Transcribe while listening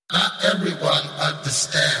Not everyone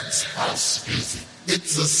understands house music.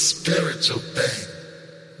 It's a spiritual thing,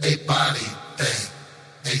 a body thing,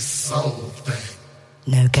 a soul thing.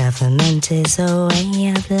 No government is a way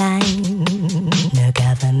of life. No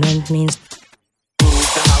government means.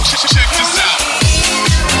 Check this out.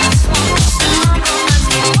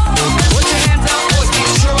 Put your hands up for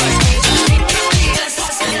Detroit.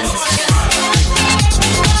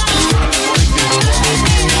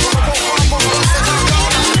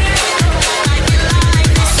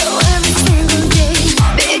 So every single day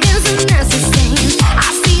begins and ends the same. I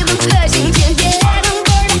see them pushing to get on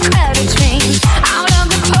board a crowded train. Out of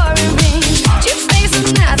the pouring rain, you face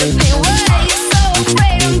another pain. Why are you so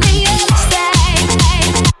afraid of the other side?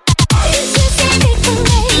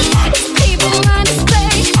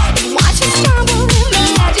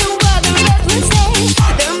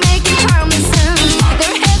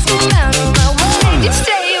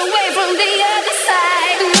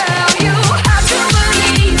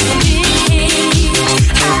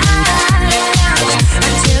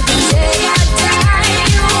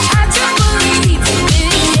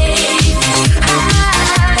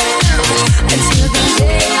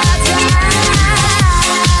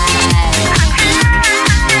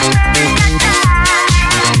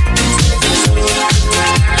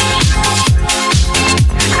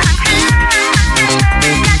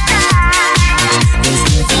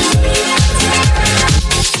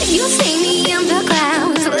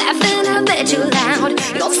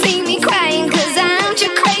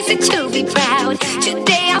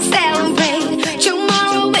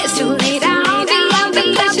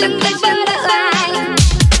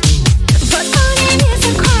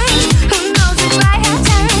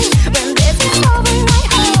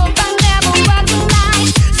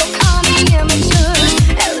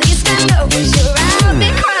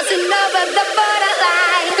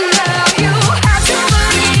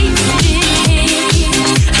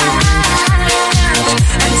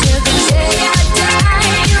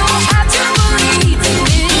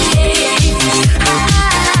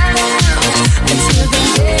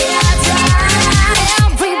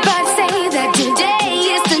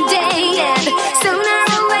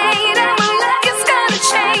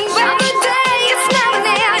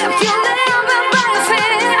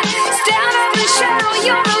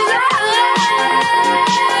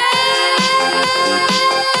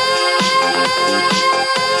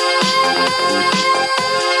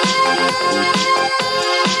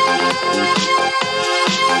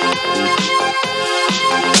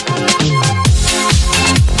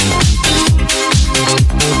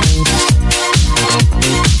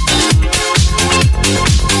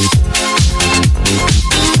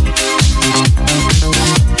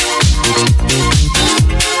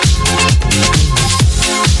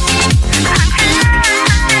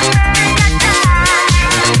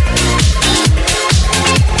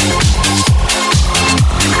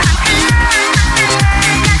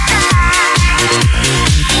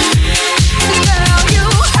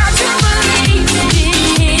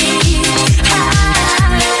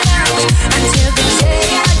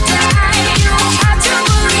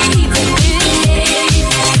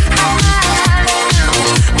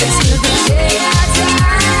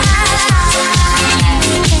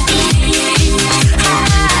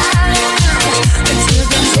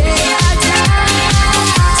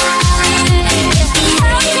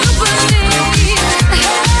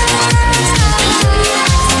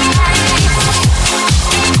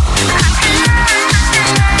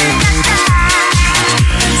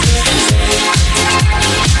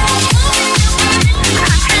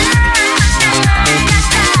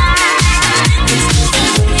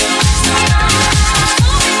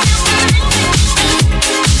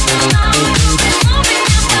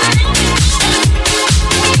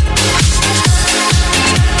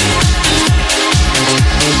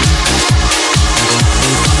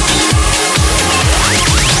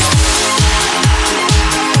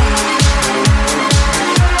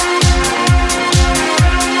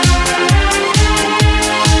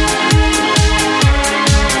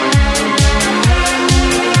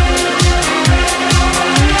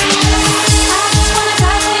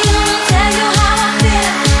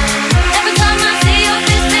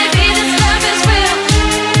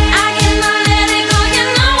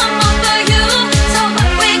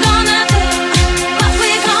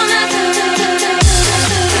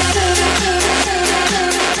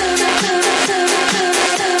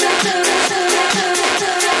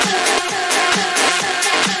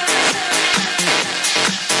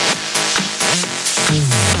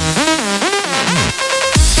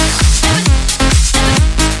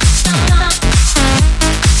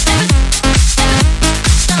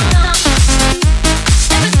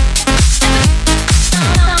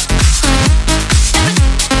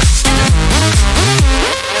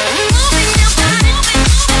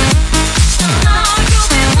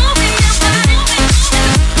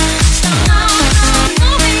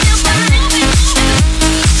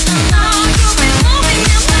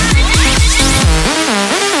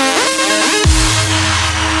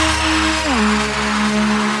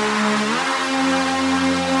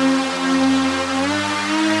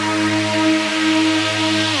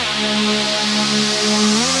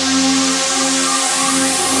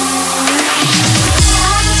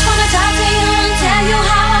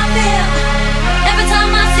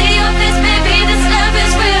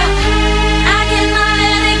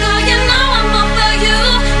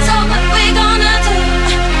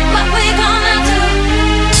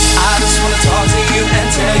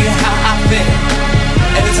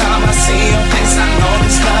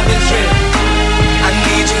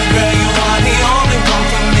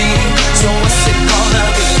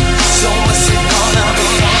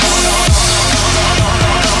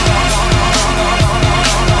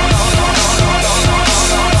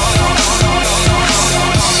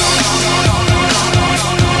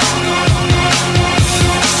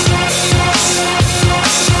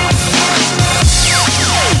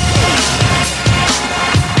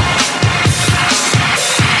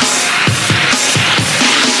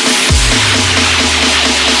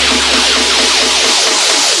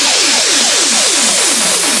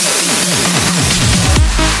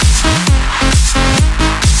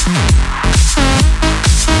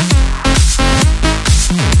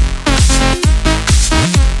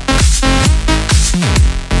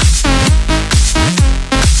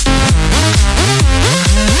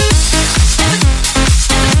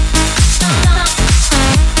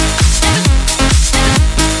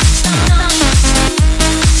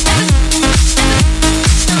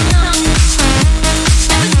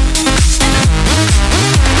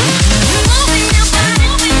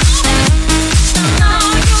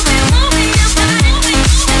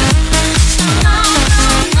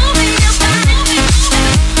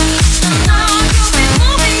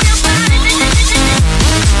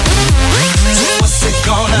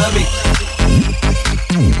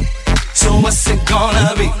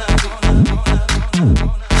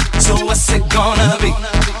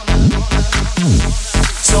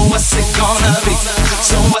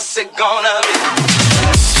 it gonna be?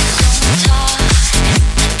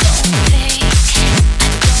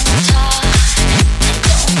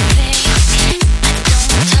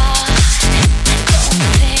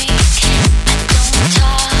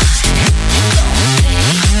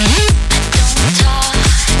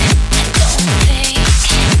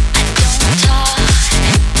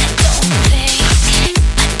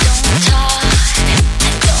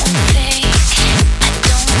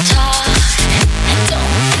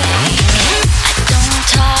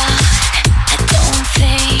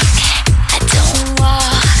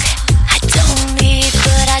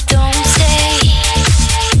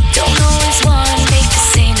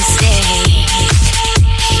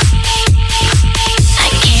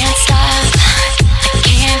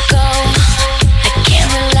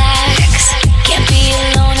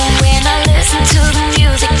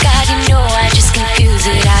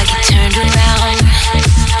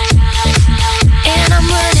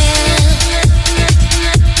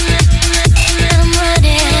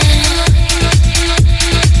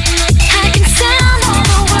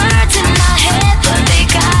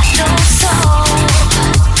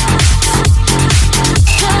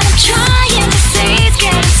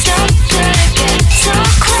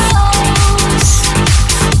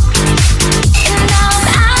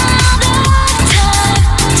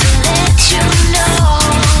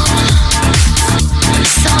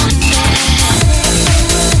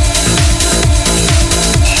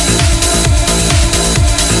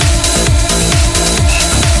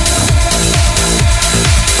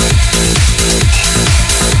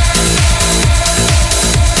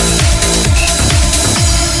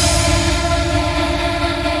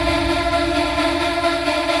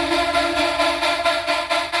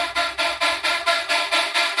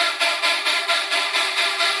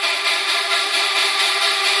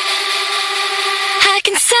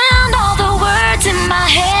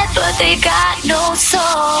 they got no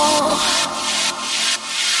soul.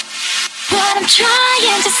 What I'm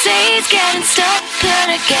trying to say is getting stuck, but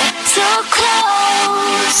I get so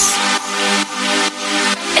close.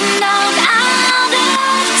 And I'm out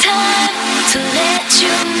of time to let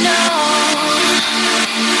you know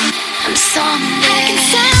I'm something. I can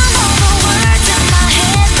sound all the words in my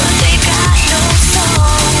head, but they got no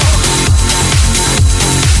soul.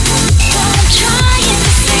 What I'm trying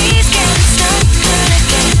to say is getting stuck, but I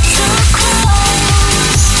get so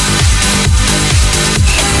close.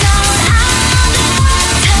 And I'm out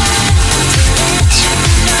of time to let you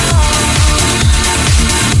know something.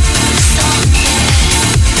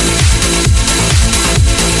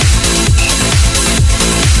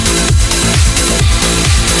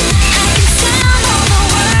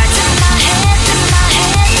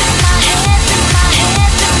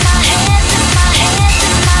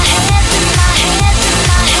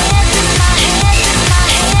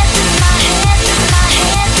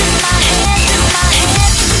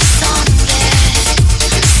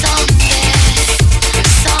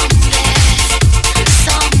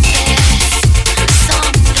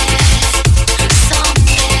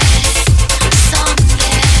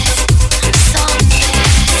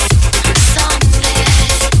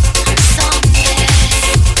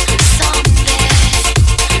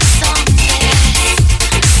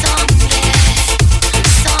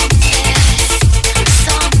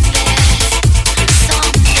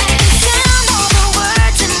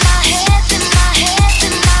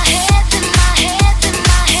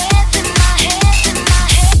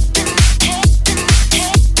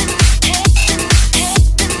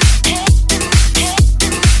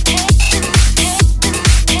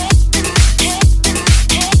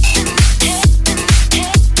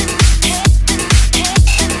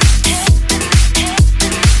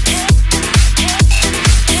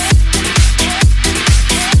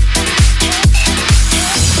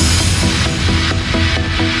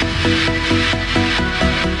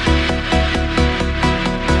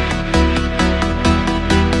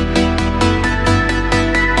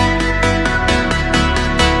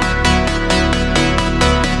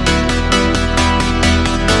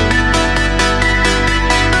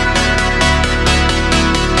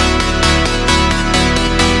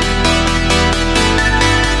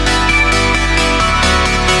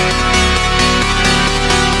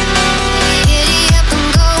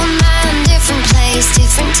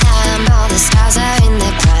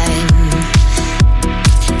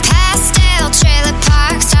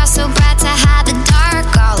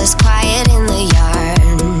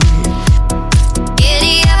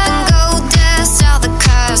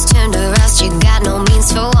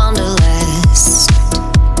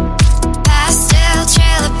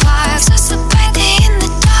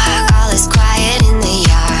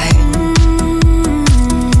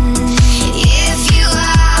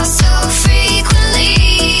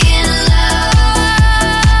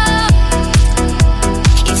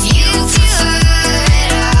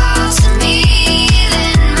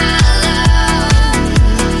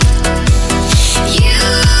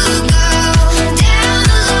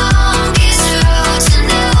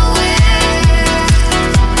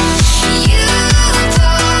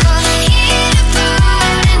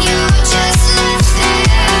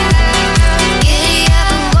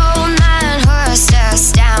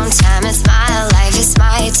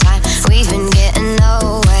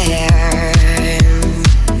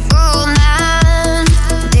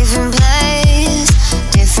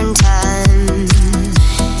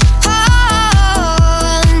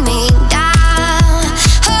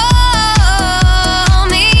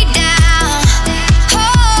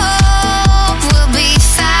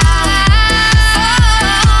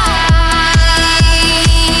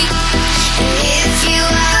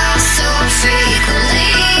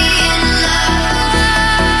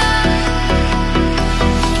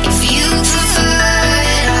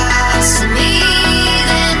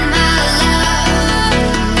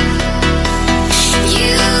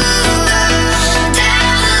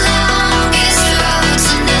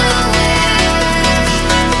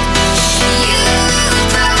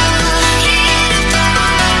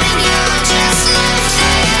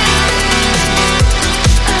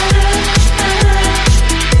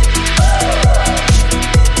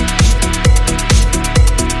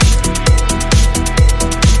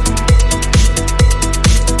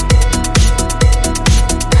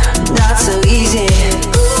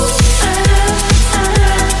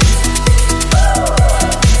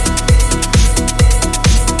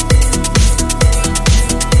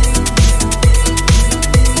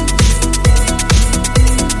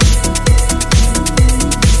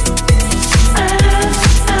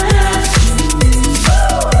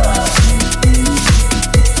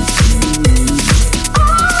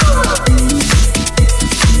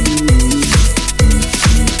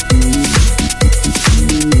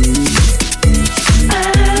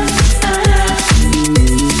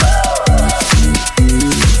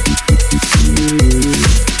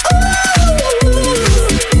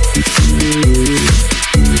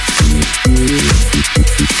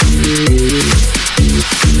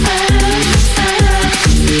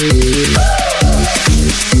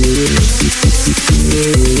 You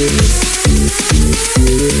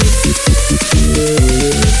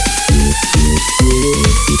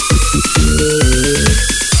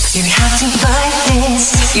have to fight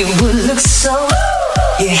this, you would look so.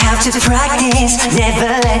 You have to practice,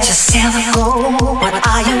 never let yourself go. What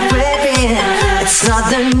are you wearing? It's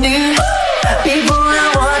not the new people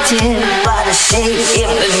are watching, but the shape in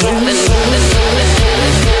the new.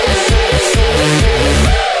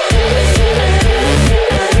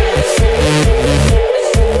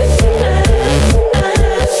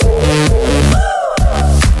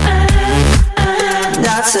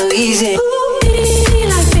 Not so easy.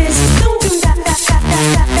 Like this, don't do that.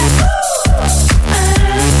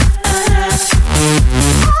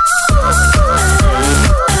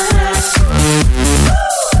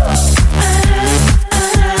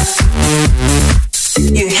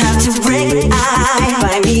 You have to break the eye,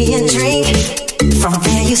 buy me a drink. From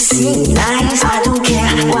there you see nice, I don't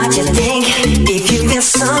care what you think. If you feel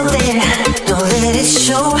something, don't let it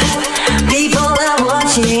show. People are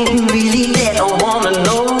watching, really they don't wanna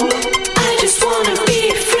know. I just wanna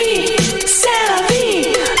be free, c'est la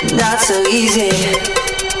vie. Not so easy.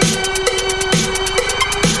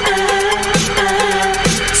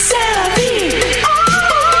 C'est la vie.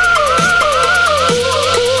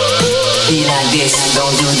 Be like this,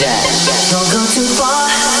 don't do that. Don't go too far.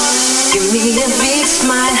 Give me a big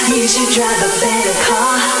smile. You should drive a better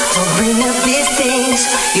car. Don't bring up these things.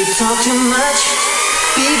 You talk too much.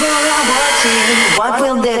 People are watching. What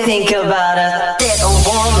will they think about us? They don't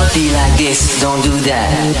wanna be like this. Don't do that.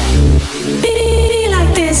 Be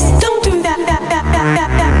like this. Don't do that.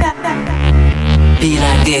 Be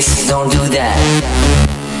like this. Don't do that.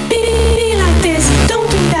 Be like this.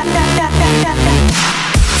 Don't do that.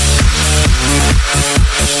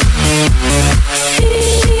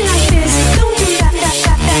 Be like this. Don't do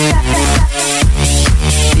that.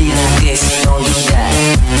 Be like this. Don't do that.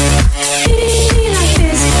 Be like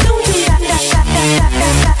this. Don't do that.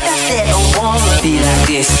 They don't wanna be like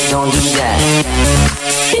this. Don't do that.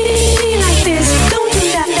 Be like this. Don't do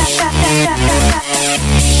that.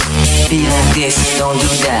 Be like this. Don't do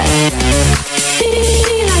that. Be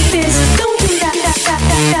like this. Don't do that.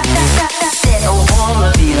 They don't wanna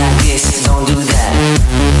be like this. Don't do that.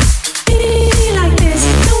 Be like this.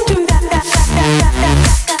 Don't do that.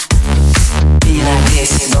 Be like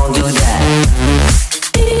this. Don't do that.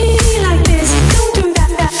 Be like this. Don't do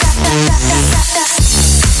that.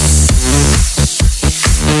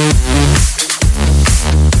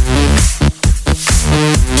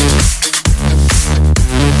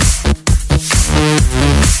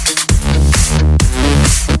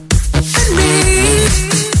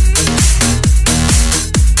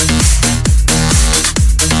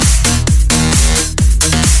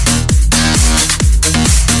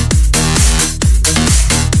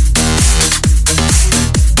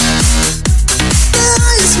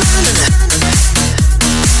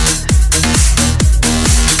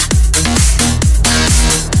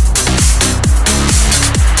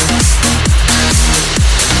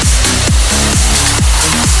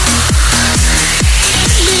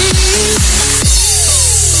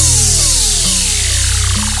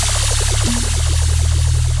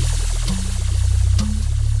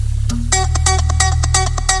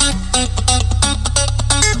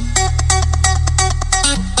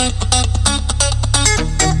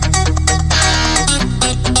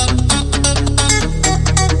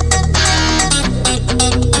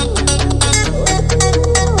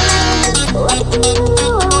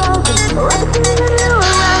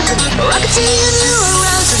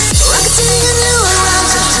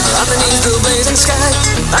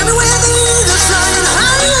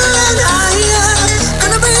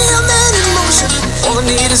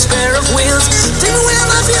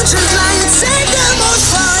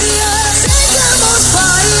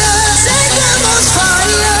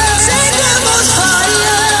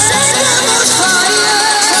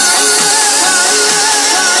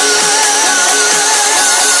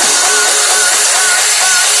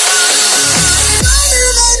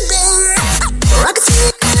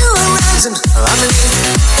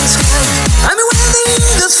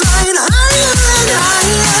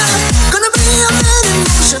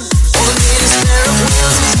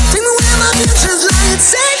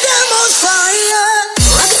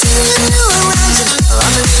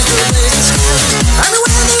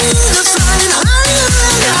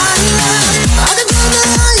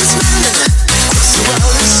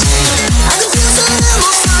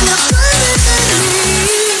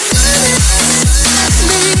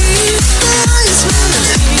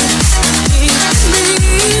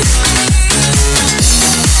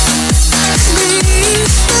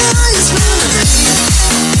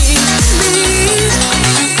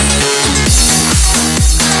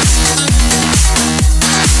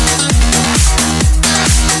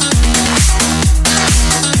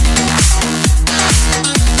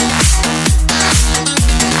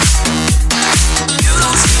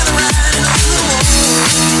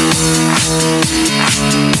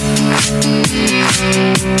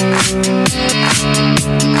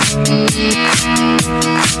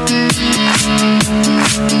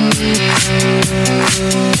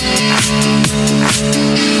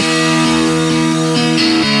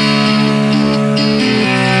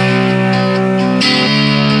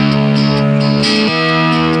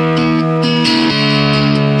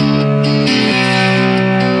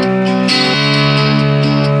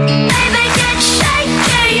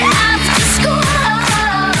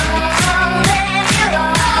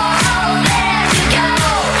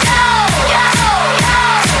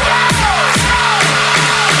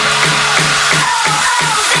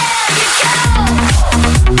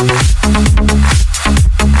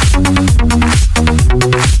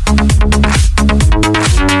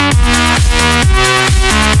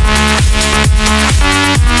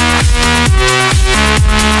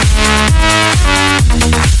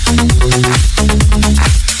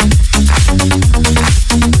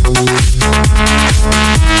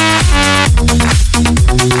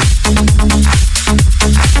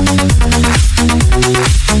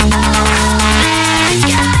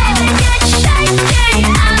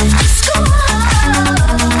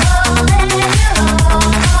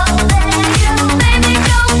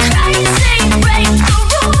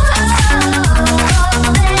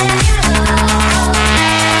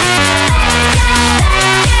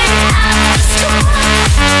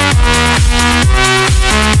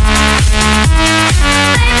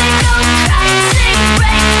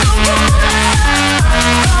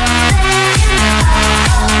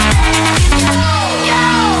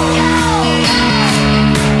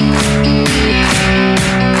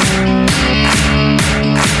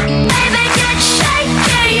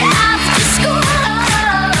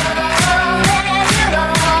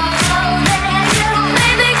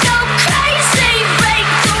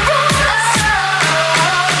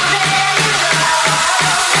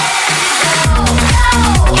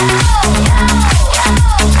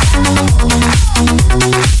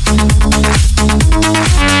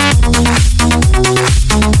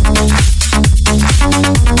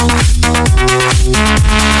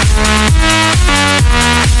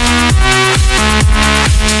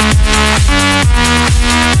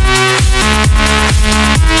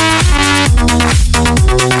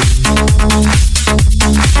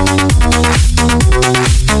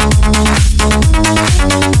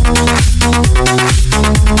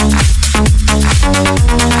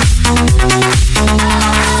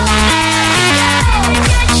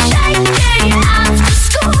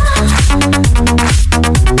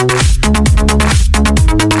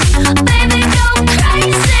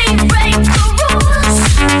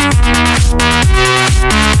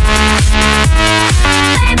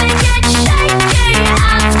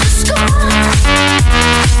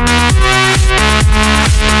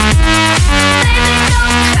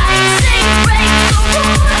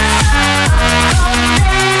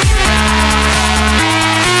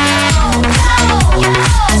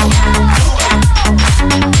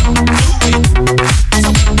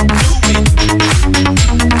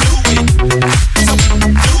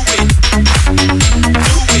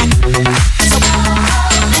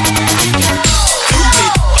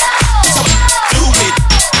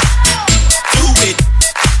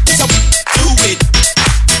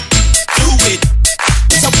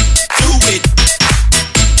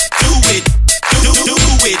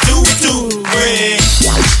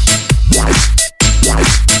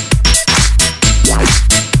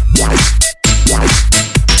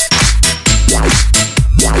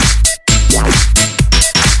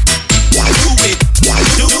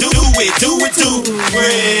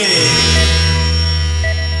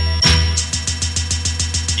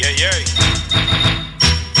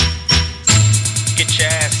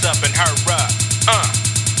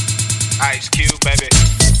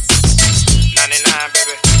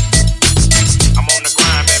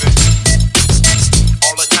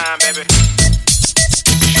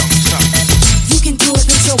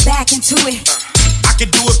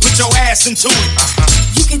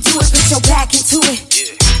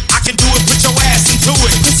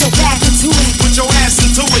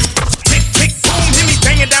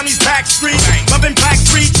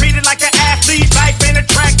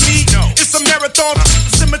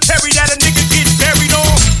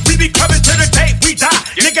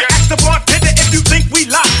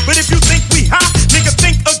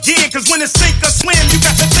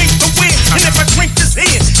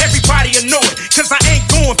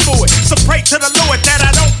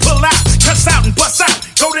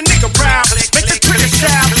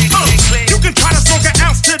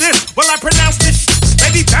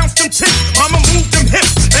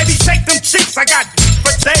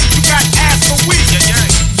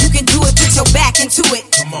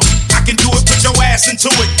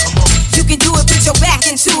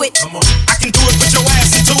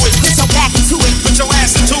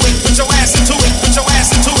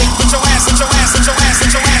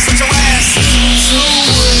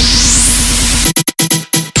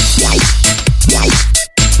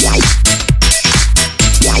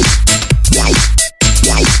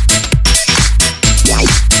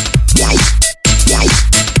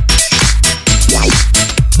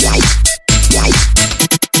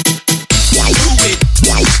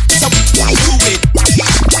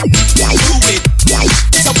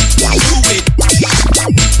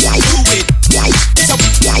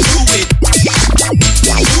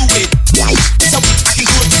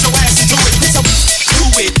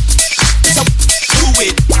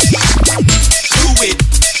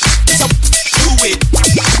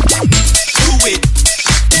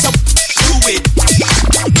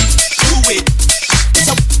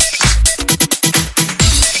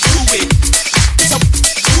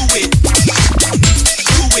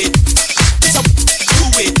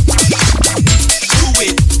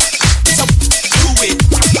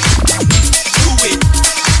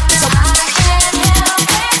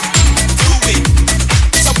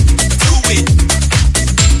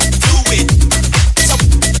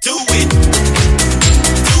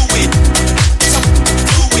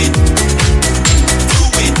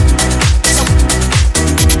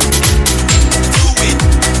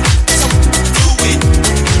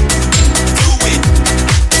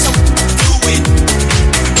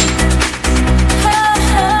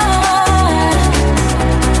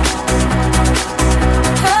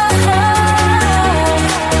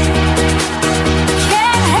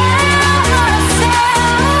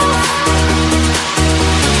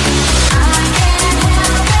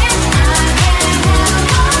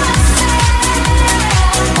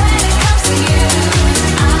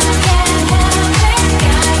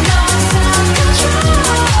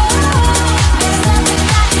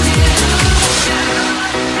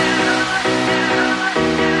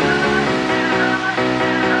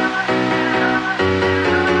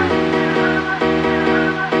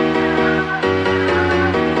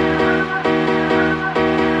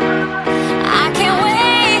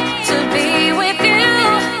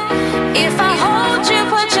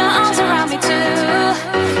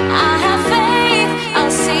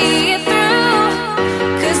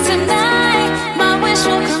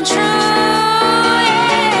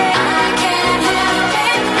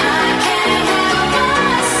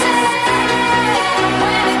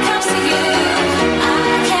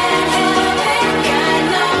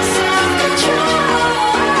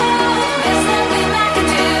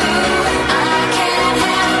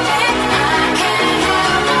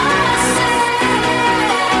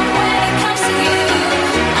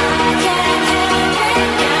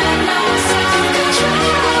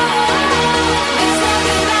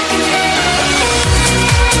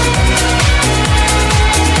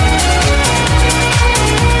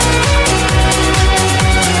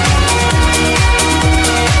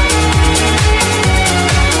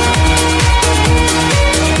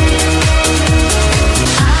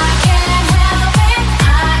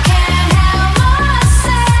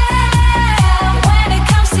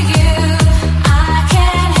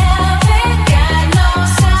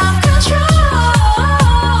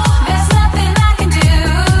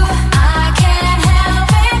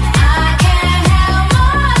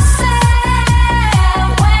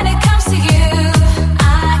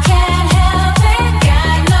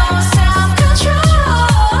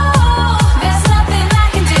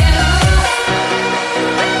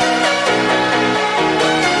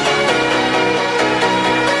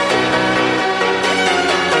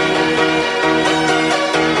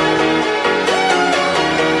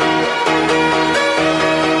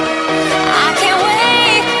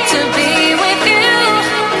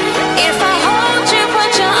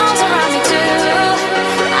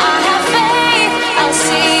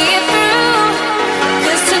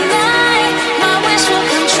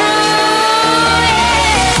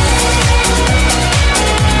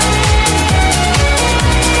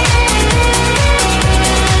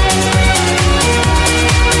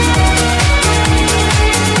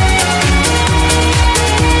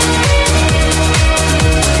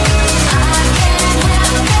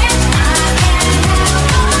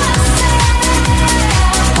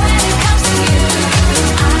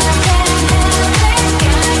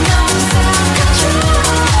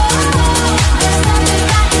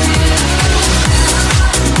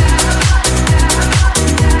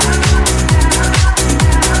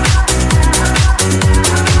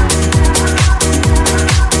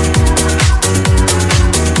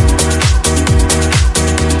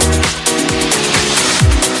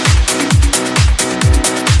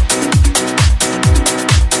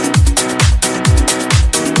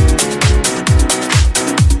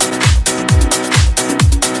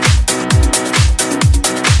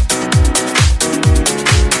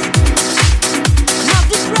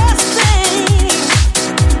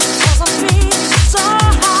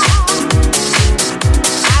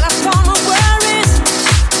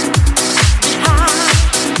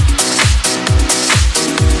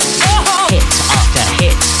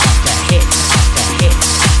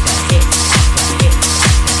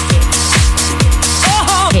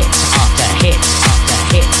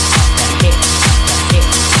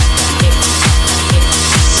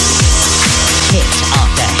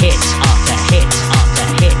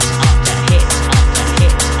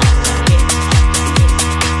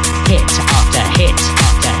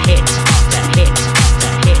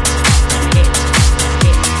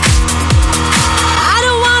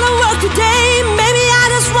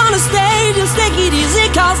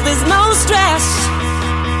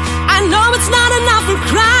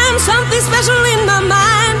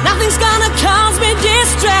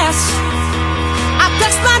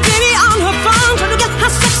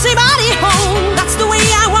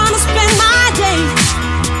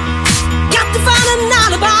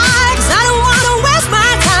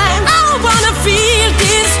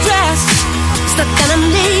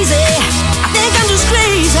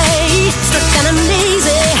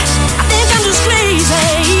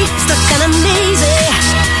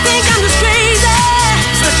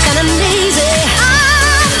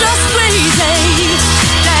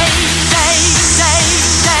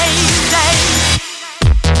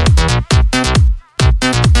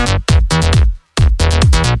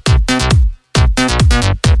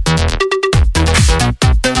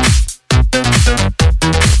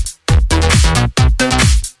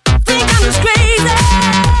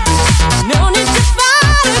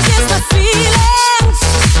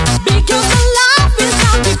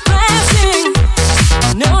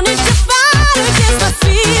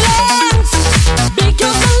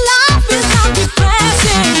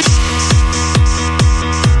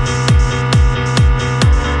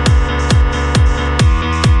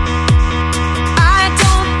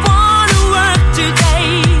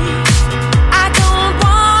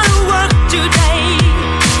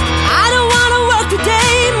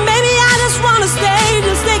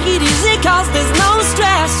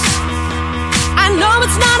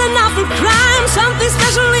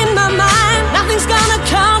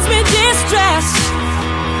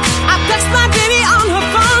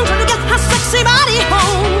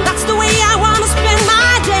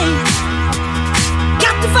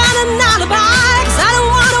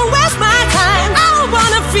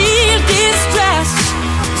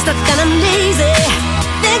 stuck and I'm lazy.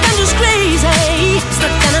 Think I'm just crazy,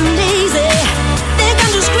 stuck and I'm lazy. Think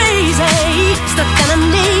I'm just crazy, stuck and I'm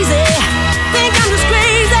lazy. Think I'm just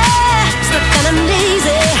crazy, stuck and I'm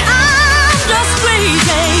lazy. I'm just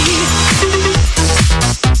crazy.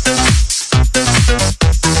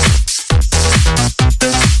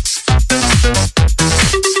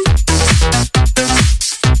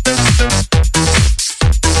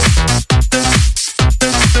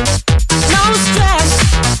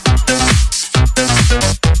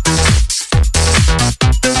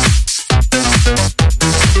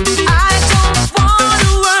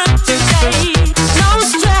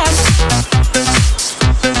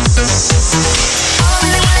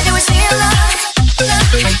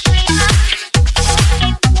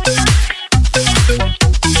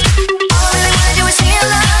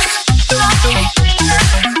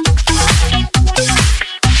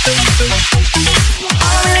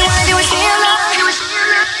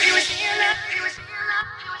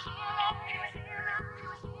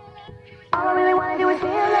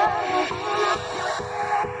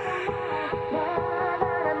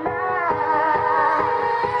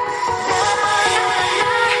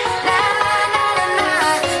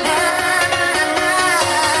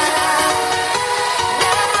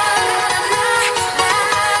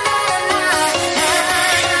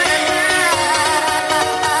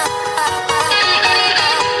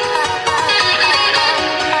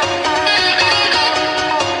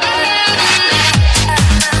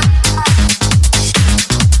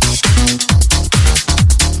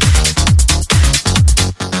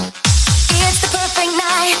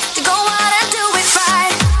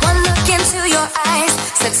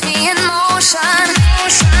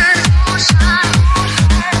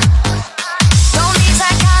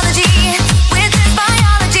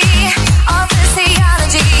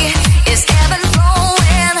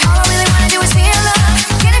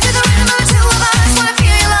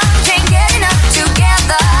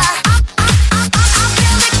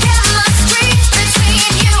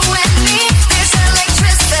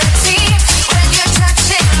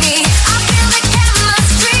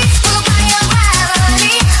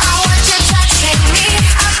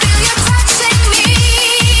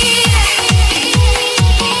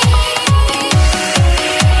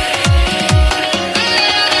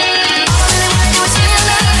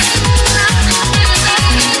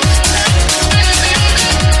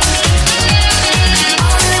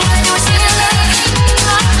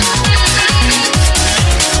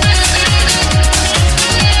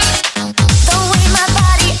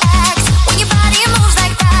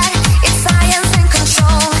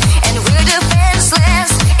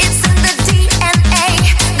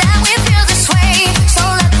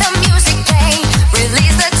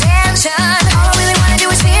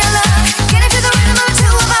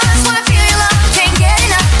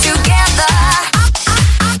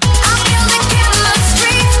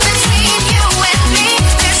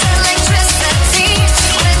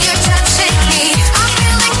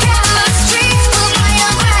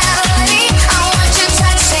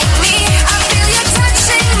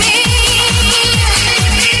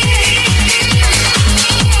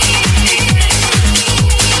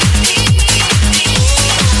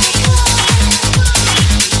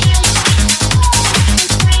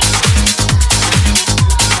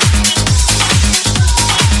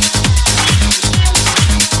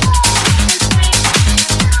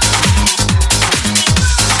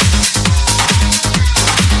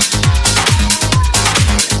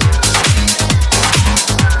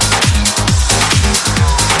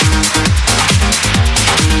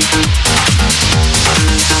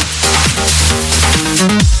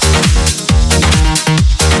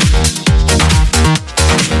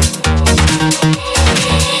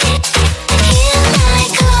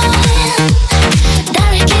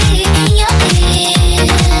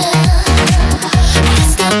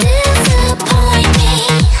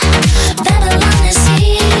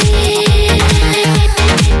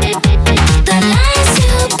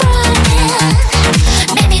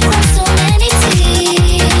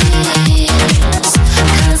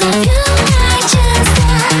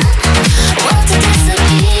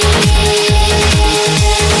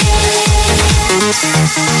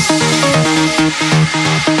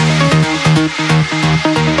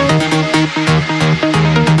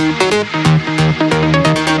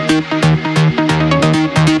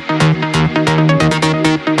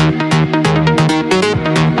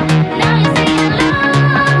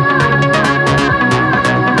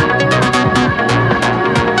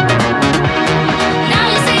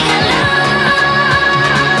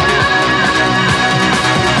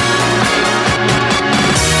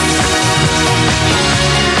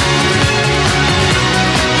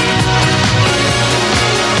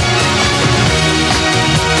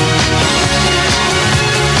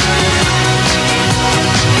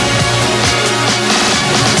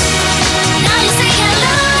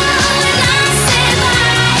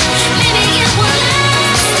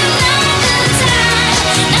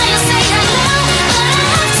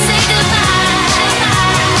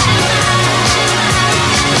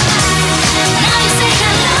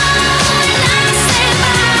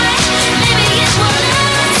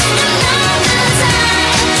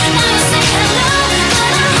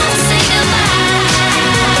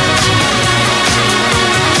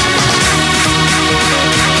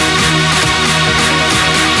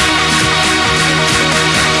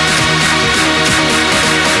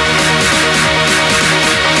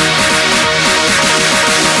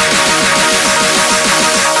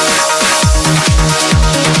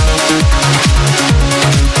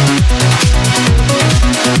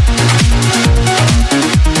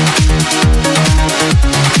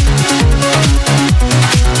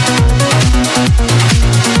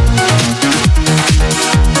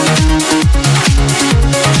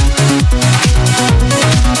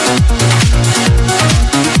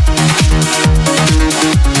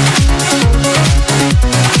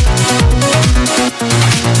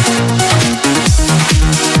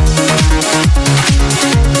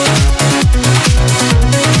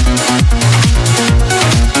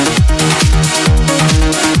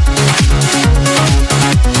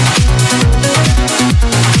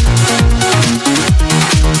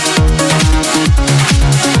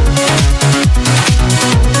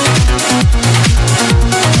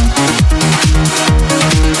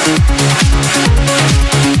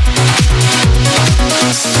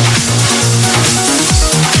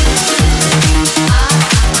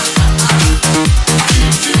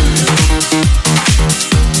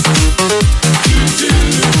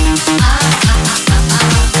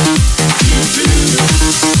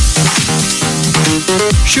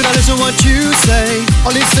 Should I listen what you say, or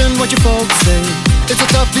listen what your folks say? It's a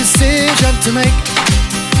tough decision to make.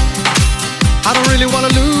 I don't really wanna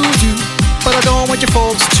lose you, but I don't want your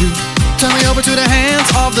folks to turn me over to the hands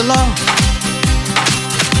of the law.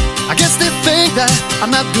 I guess they think that I'm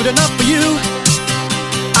not good enough for you.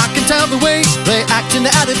 I can tell the way they act in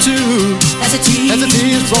their attitude. As the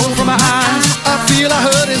tears roll from my eyes, I feel a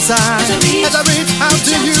hurt inside as I reach out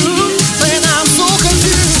to you, saying I'm so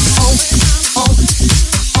confused.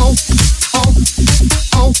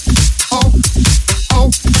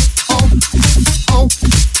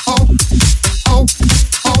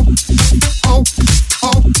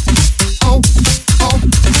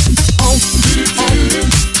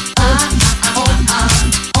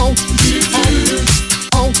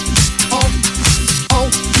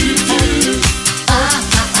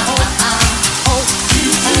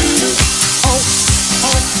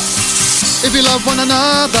 If we love one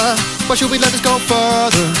another, why should we let this go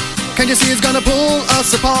further? Can't you see it's gonna pull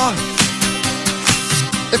us apart?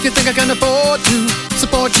 If you think I can afford to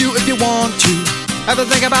support you if you want to, have to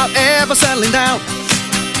think about ever settling down.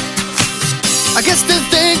 I guess they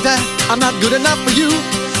think that I'm not good enough for you.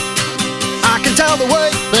 I can tell the way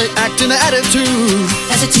they act in their attitude.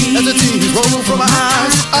 As the tears roll from my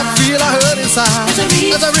eyes, I feel a hurt inside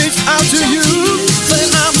as I reach out to you,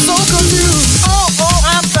 saying I'm so confused. Oh,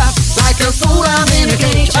 I'm trapped like a fool. I'm in a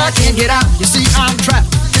cage. I can't get out. You see, I'm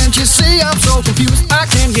trapped. Can't you see I'm so confused? I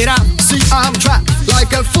can't get out. See, I'm trapped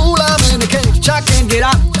like a fool. I'm in a cage. I can't get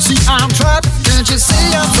out. See, I'm trapped. Can't you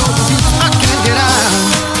see I'm so confused? I can't get out.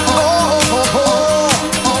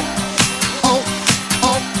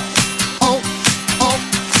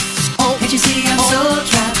 Can't you see I'm so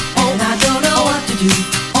trapped and I don't know what to do?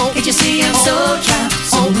 Can't you see I'm so trapped,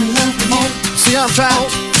 so in love with you? See, I'm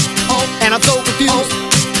trapped and I'm so confused.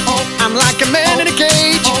 I'm like a man in a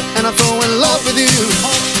cage and I'm so in love with you.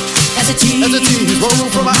 As the tears roll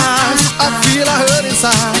from my eyes, I feel a hurt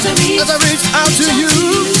inside as I reach out to you,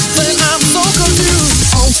 saying I'm so confused.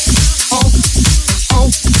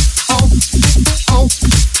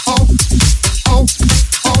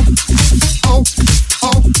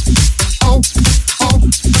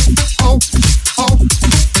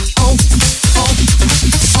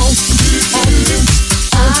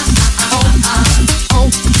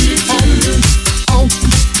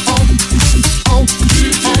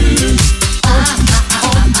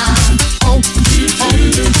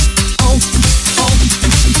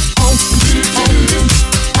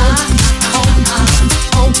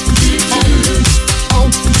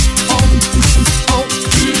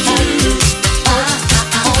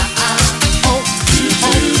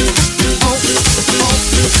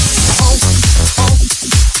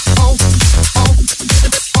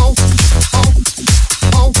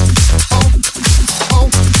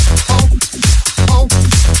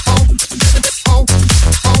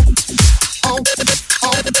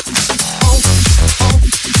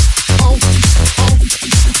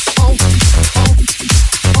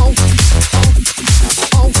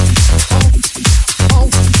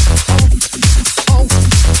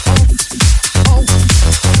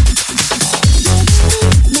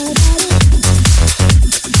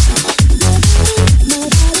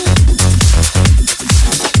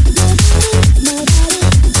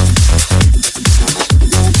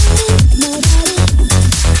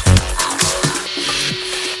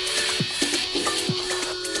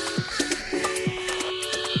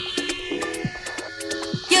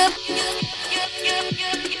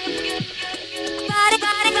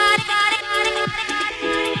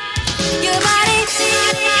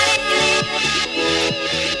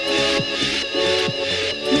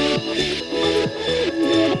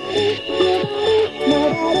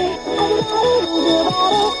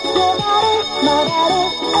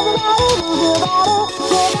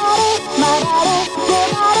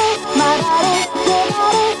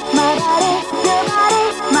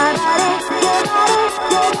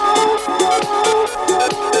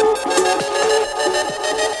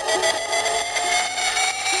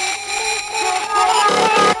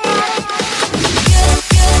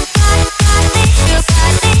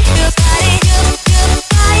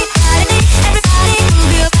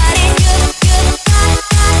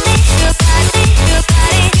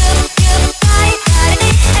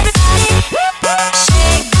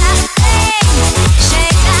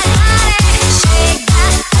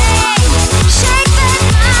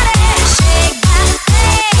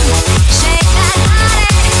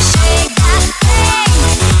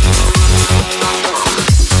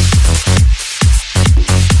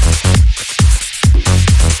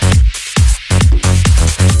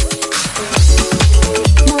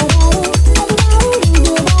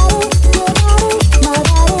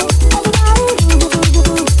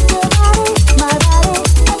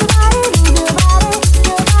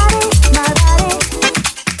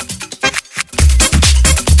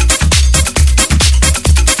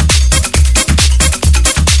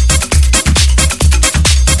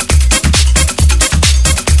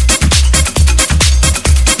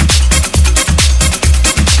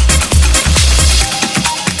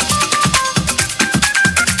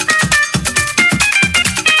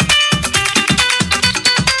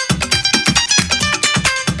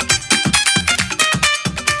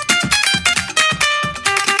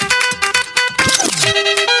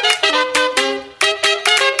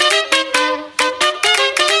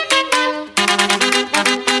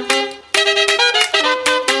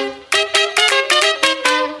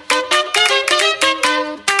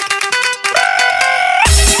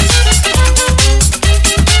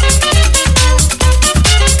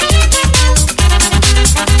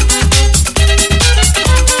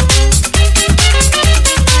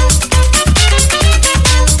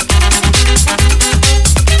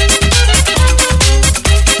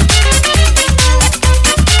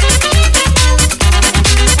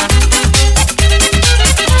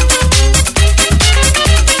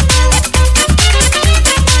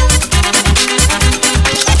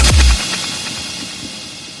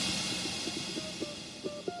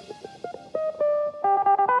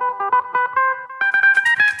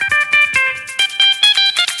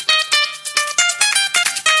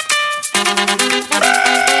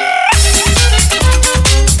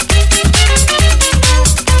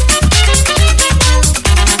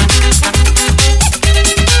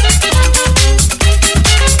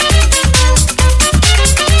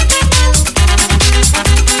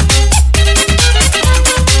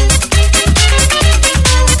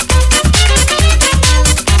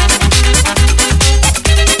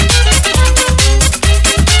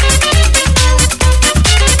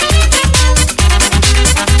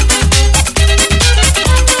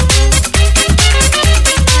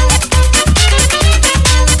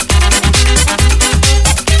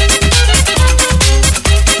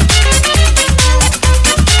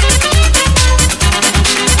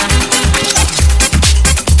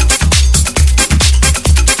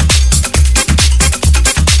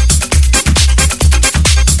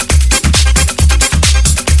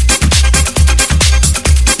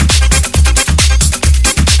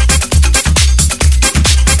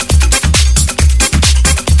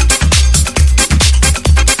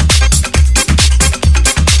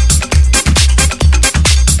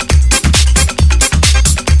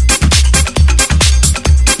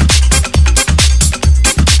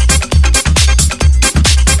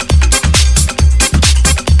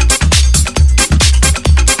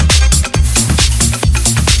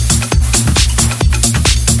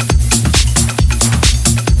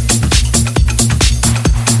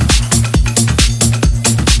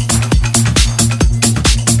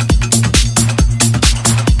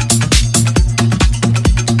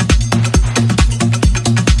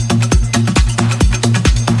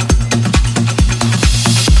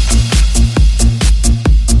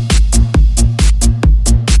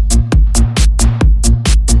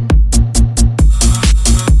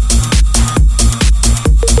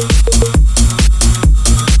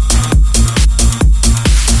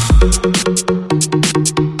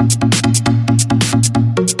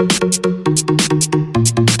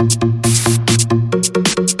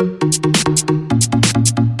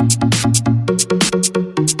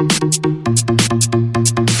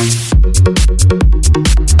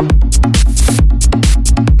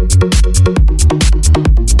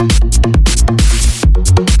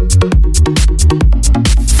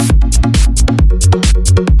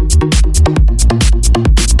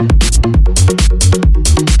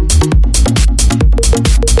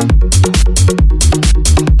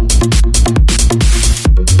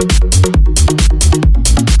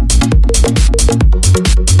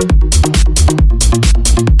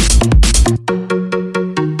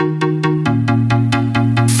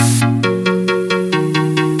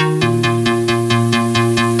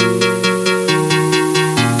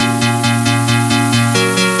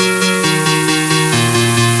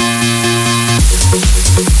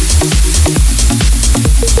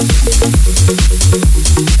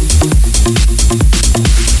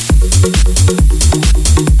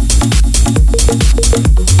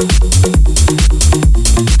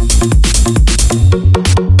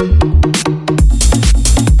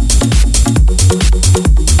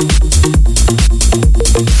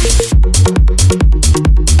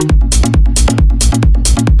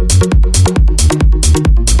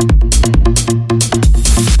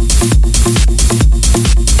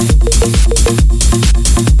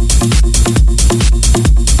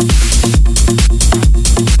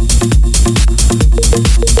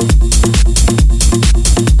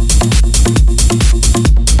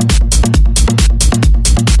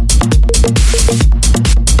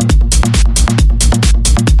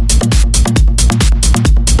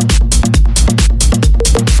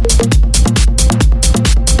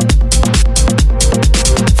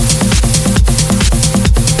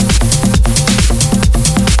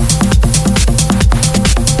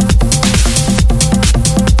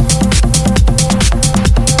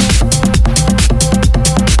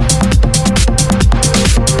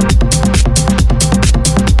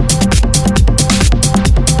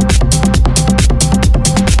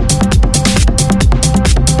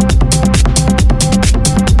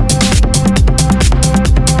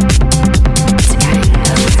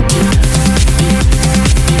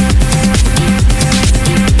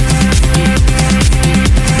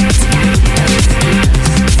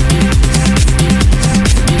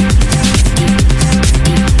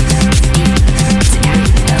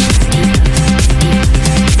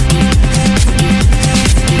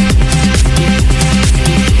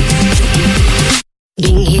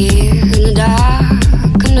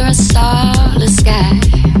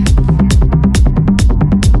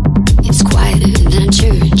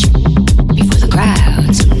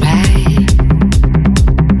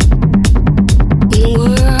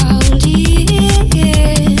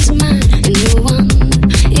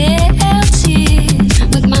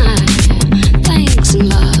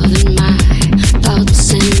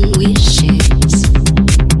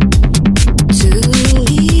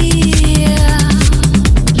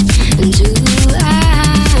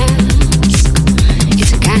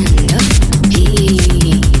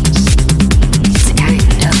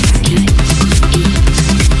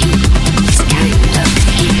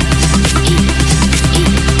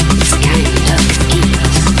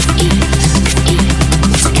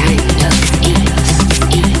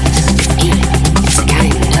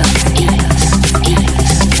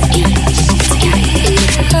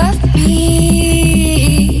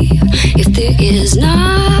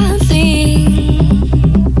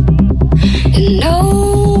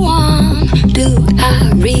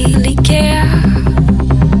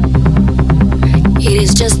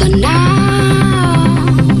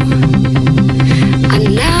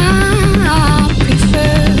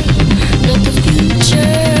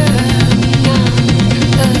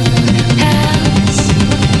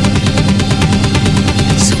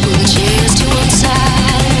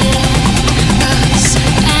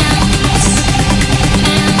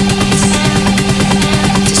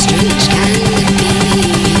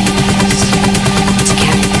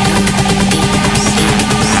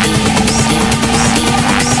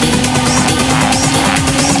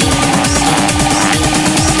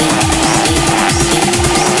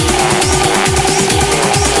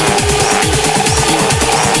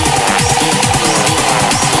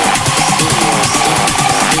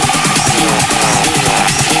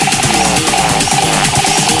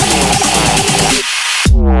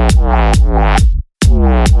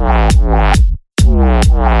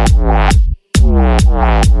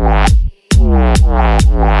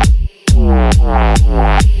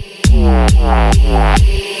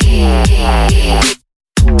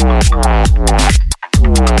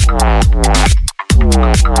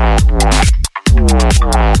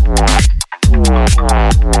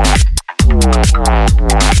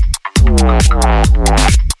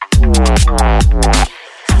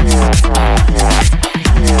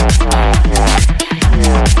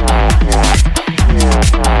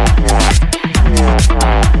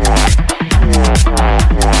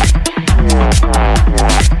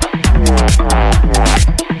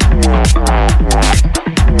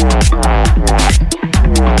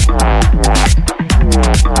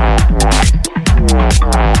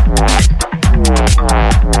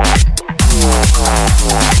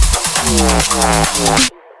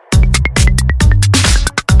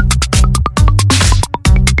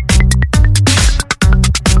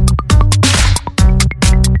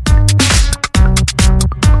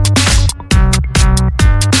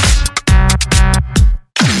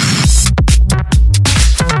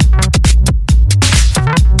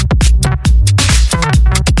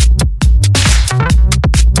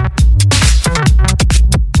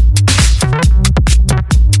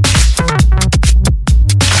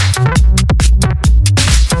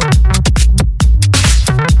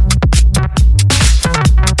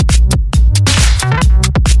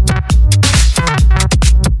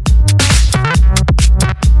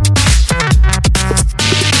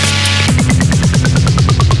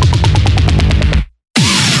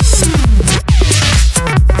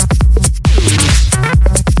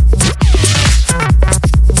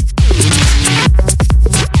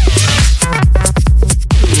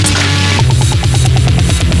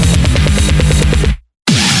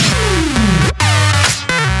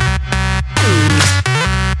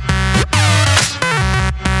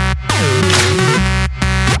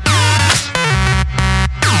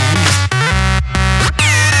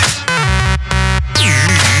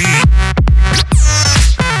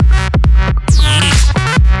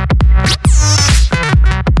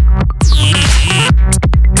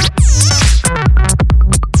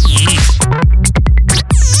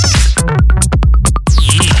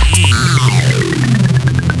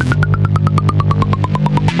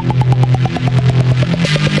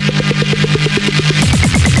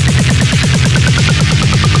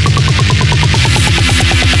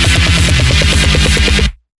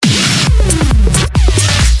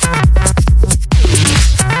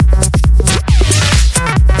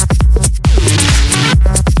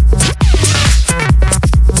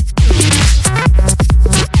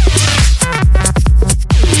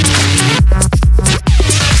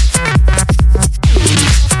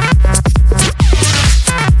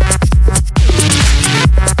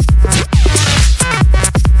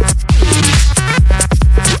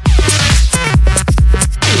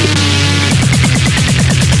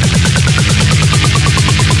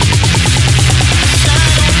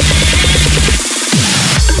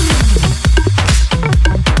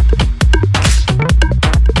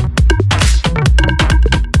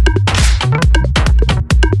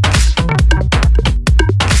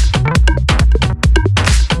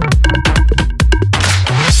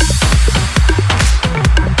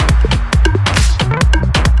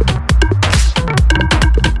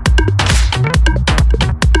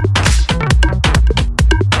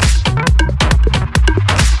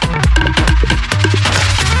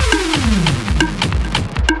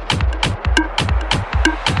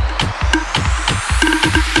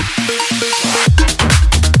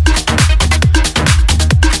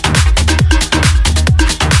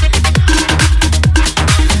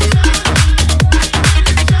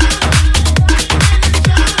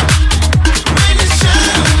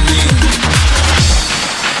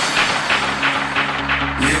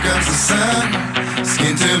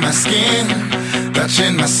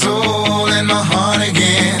 touching my soul and my heart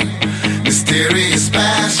again. Mysterious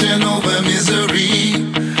passion over misery,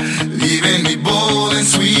 leaving me bold and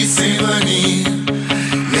sweet symphony.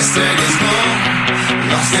 Yesterday's gone,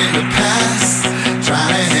 lost in the past,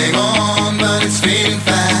 trying to hang on but it's fading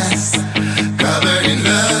fast. Covered in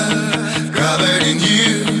love, covered in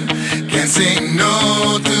you, can't say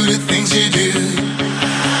no to the things you do.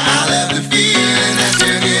 I love the feeling that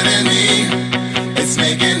you're giving me, it's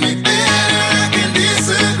making me better, I can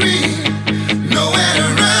disagree. Nowhere to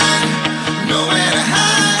run, nowhere to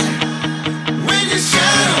hide, when you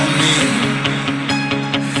shine on me.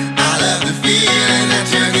 I love the feeling that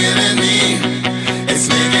you're giving me, it's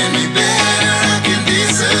making me better, I can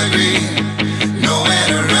disagree. Nowhere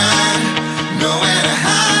to run, nowhere to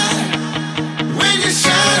hide, when you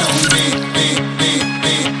shine on me.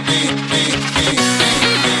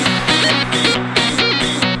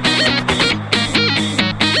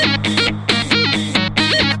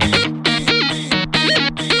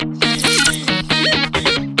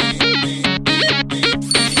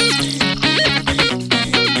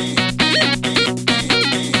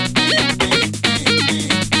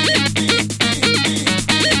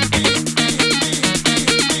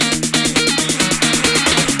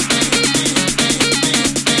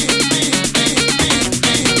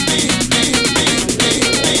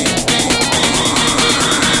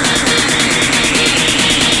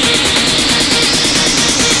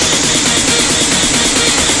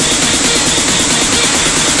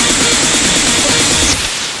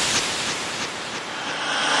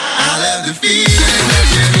 feeling that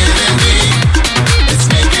you're giving me. It's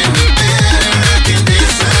making me better, I can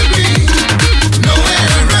disagree. Nowhere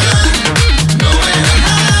to run, nowhere to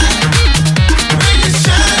hide. When you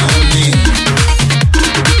shine on me,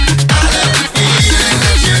 I love the feeling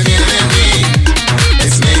that you're giving me.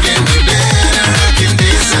 It's making me better, I can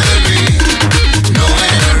disagree.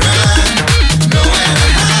 Nowhere to run, nowhere to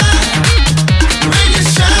hide. When you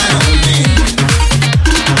shine on me,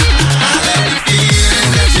 I love the feeling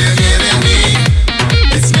that you're giving me.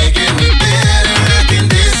 It's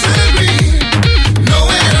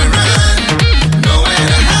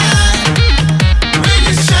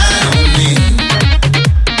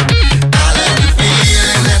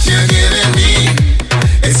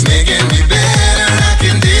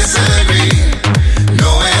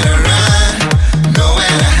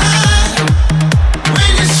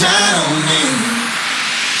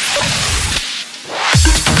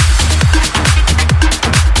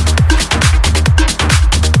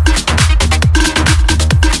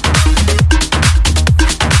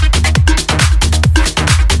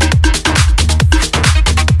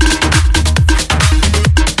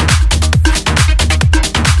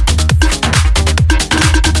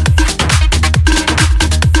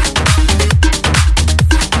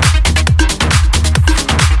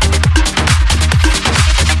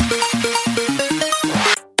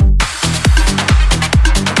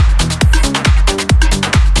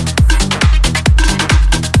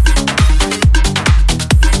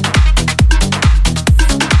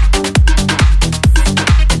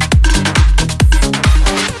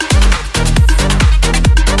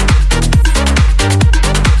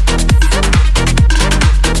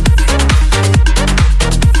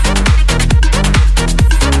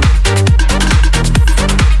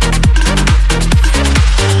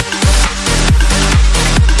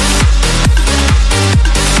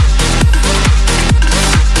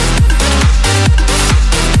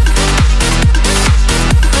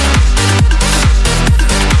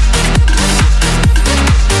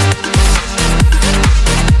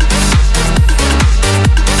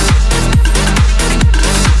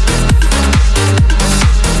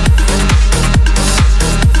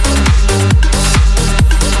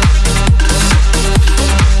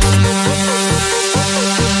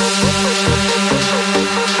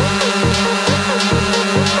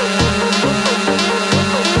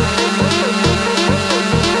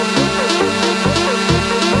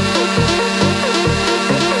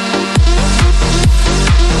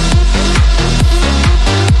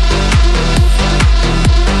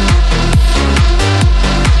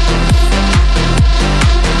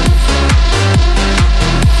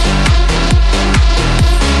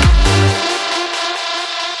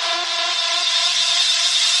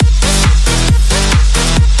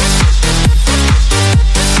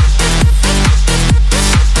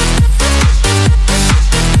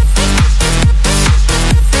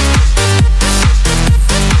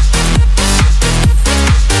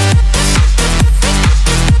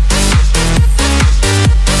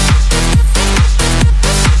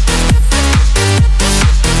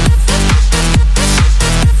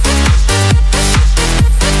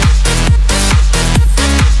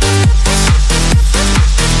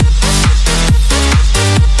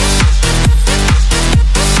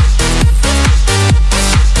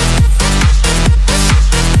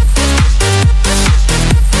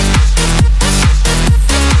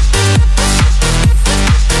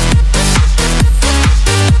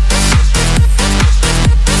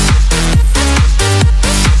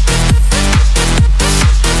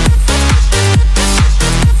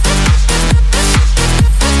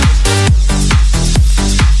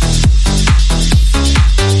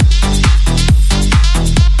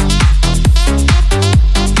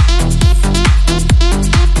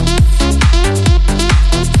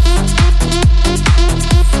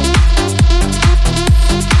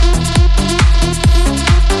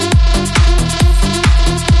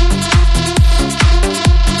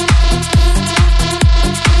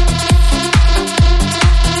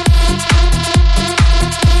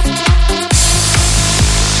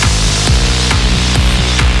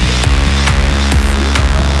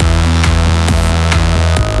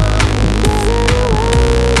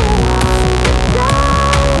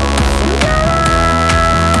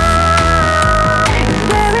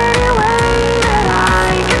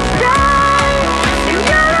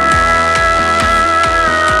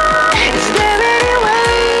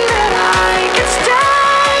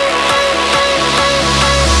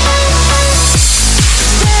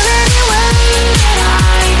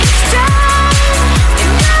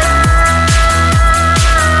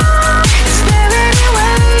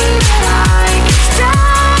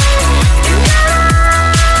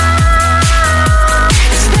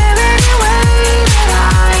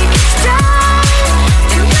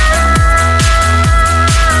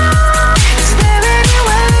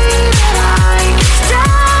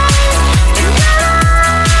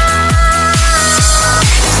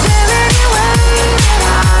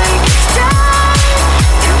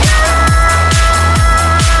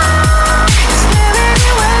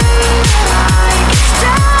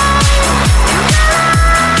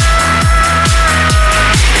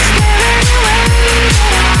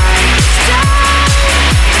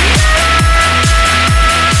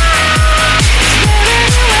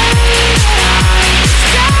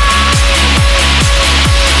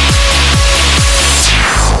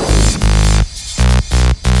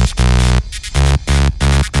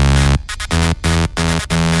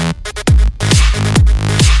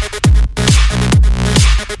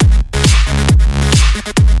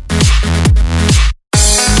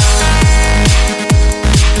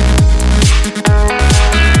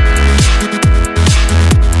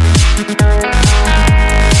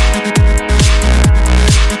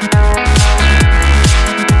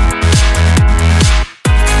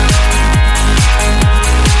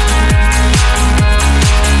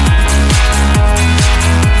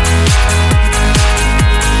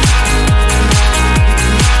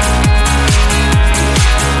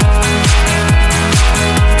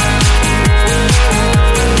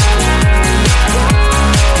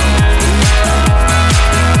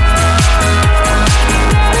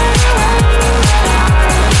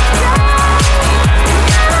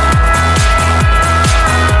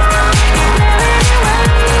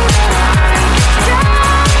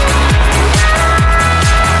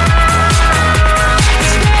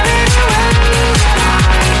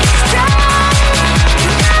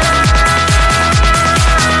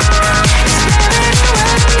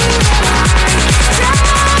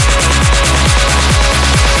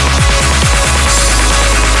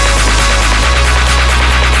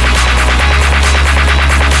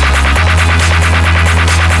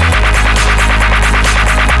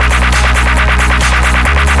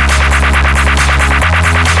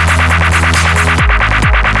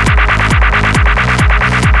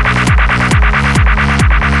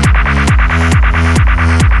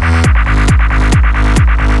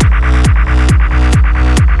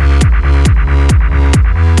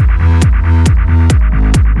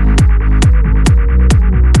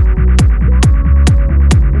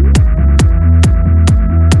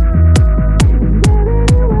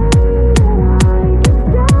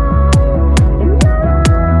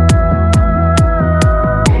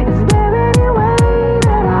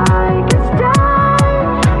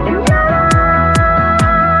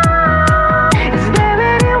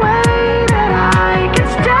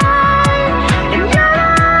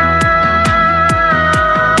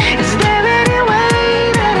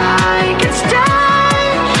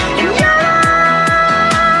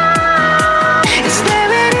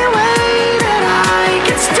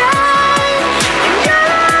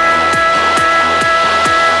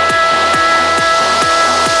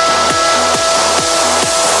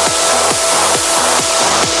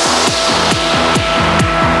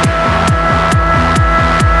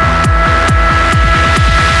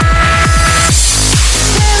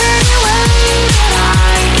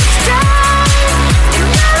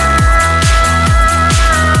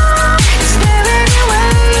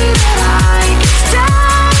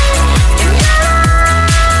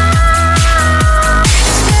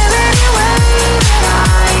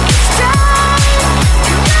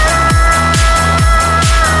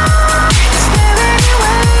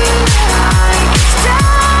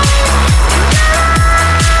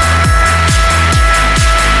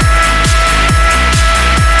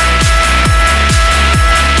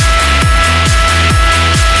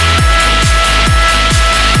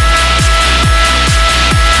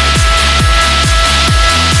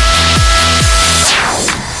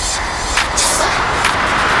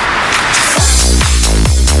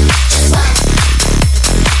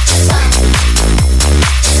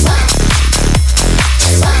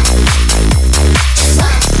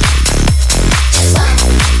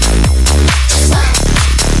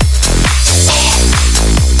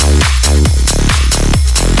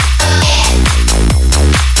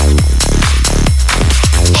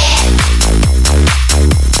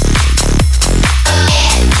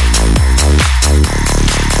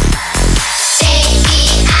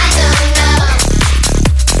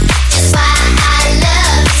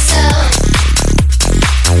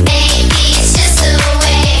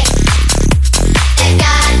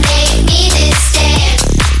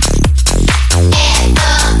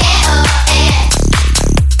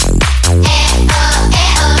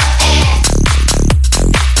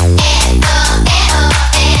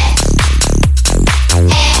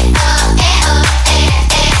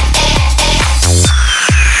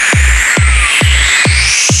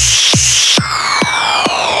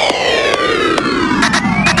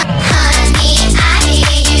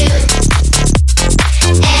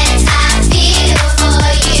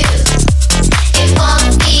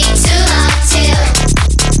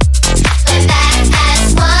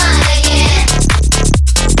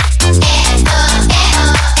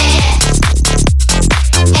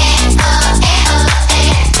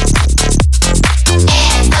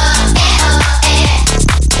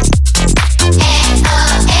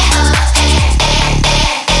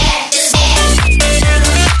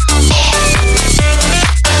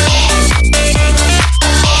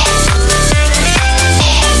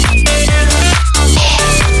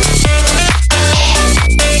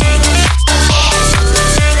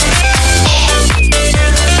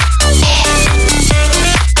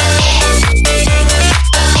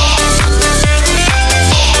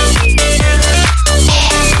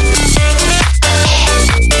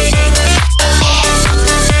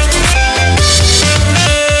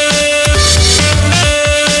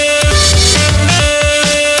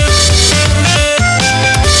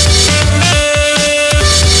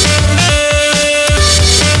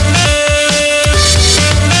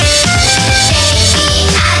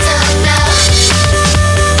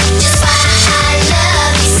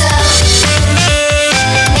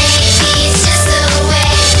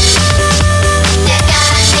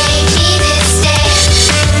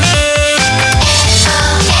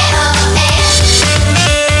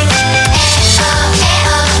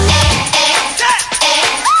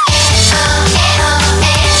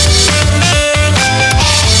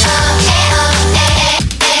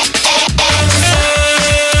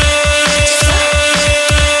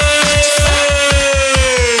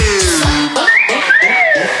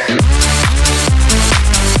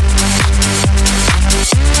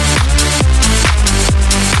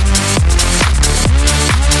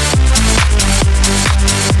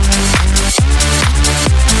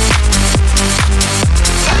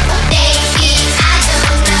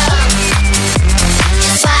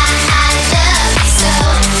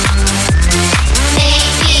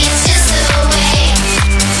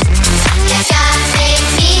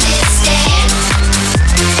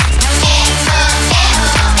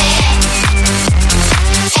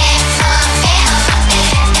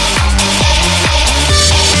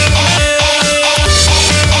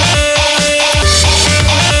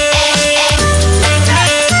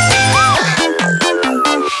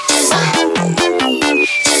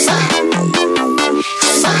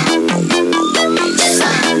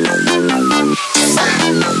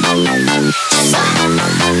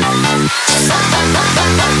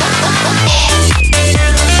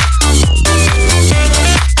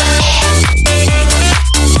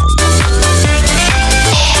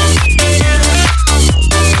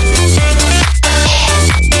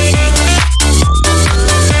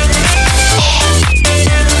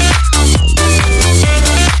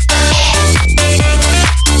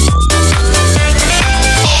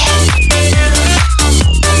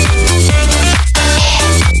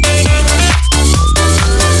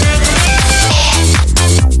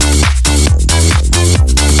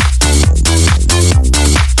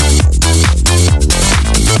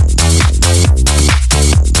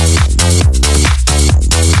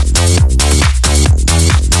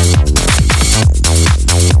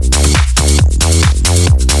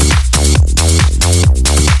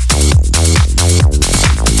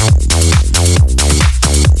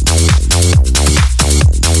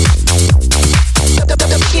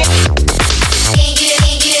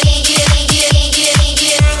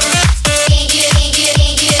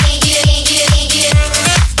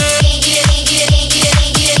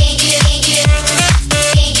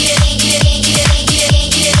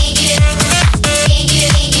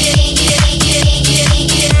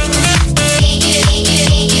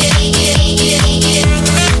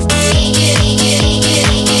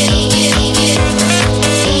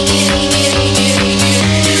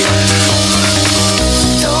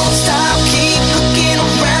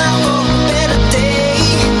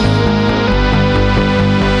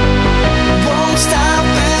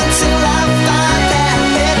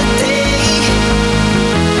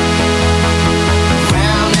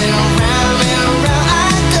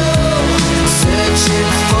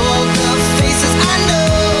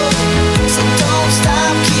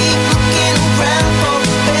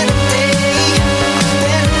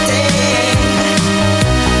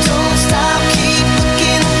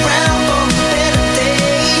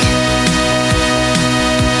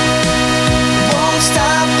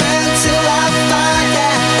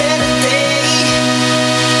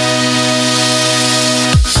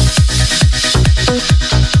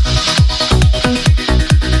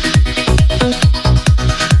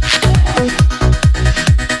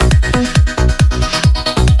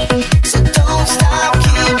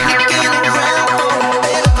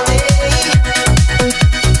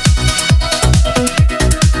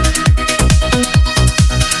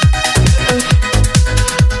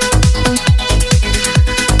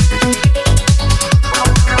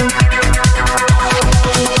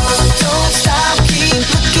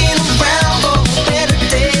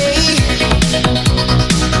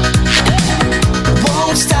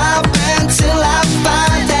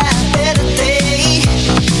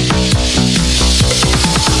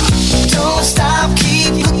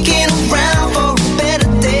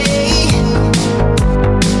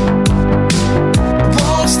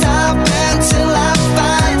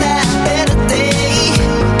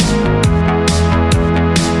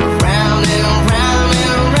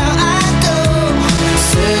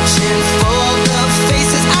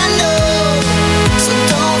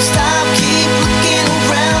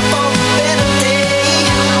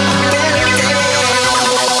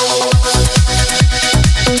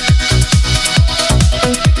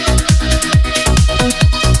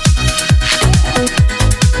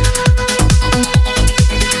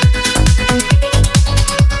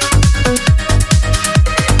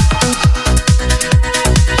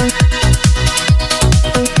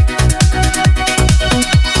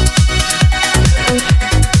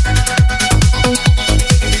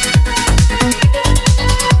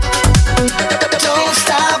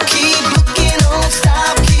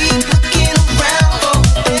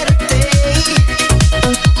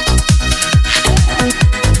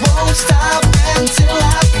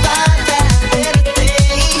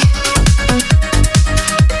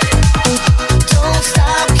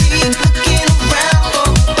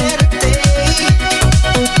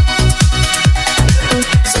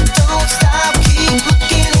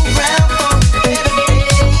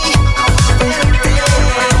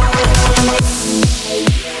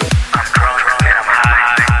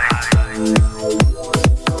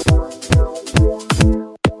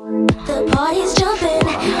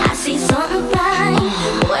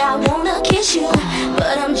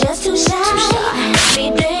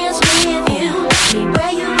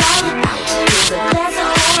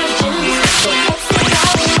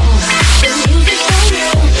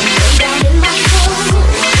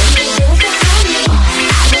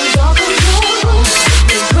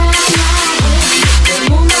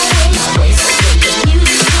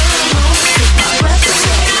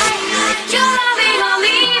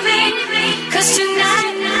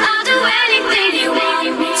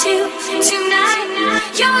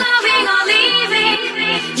loving or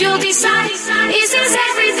leaving. You'll decide, is this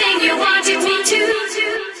everything you wanted me to?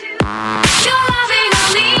 Your